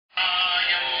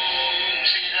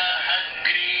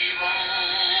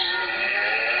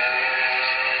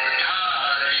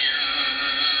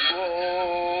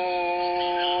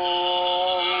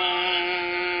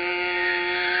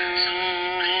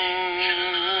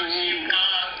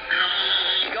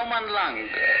lung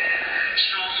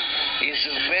is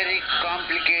very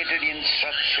complicated in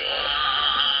structure.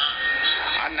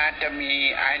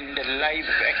 Anatomy and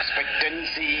life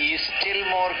expectancy is still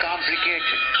more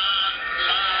complicated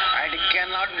and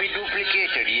cannot be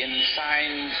duplicated in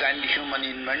science and human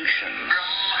invention.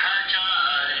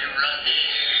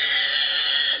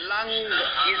 Lung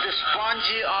is a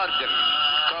spongy organ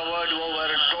covered over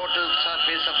a total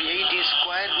surface of 80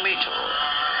 square meters.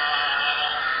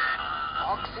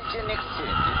 Oxygen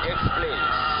exchange takes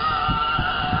place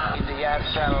in the air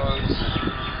cells.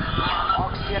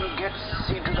 Oxygen gets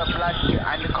into the blood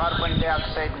and carbon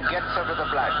dioxide gets out of the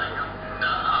blood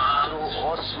through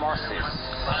osmosis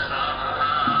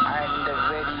and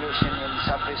variation in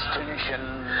surface tension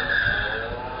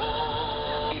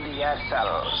in the air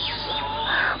cells.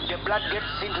 The blood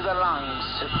gets into the lungs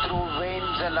through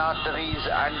veins and arteries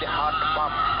and the heart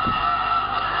pump.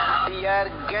 The air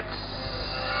gets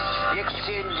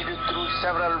exchanged through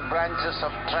several branches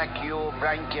of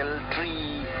tracheobronchial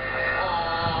tree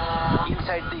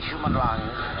inside the human lung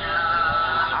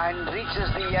and reaches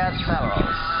the air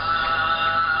cells.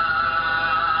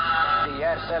 The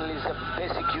air cell is the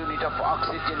basic unit of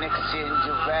oxygen exchange,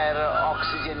 where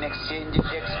oxygen exchange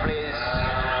takes place.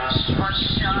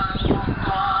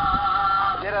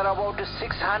 There are about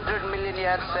 600 million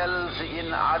air cells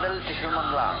in adult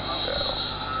human lung.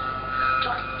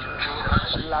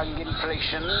 Lung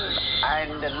inflation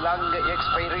and lung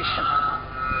expiration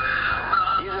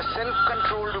is a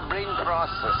self-controlled brain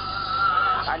process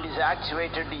and is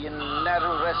actuated in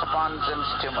nerve response and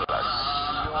stimulus.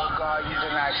 Yoga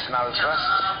International Trust,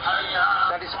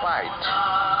 satisfied,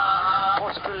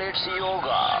 postulates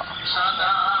yoga,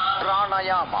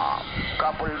 pranayama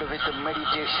coupled with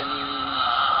meditation,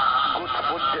 good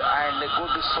food and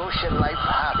good social life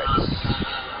habits,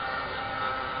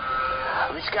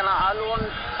 which can alone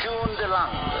tune the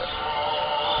lung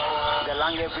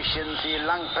efficiency,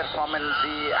 lung performance,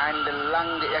 and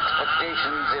lung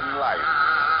expectations in life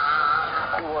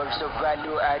towards the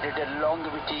value-added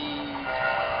longevity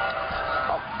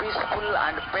of peaceful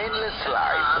and painless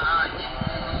life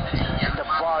in the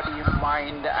body,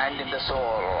 mind, and in the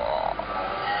soul.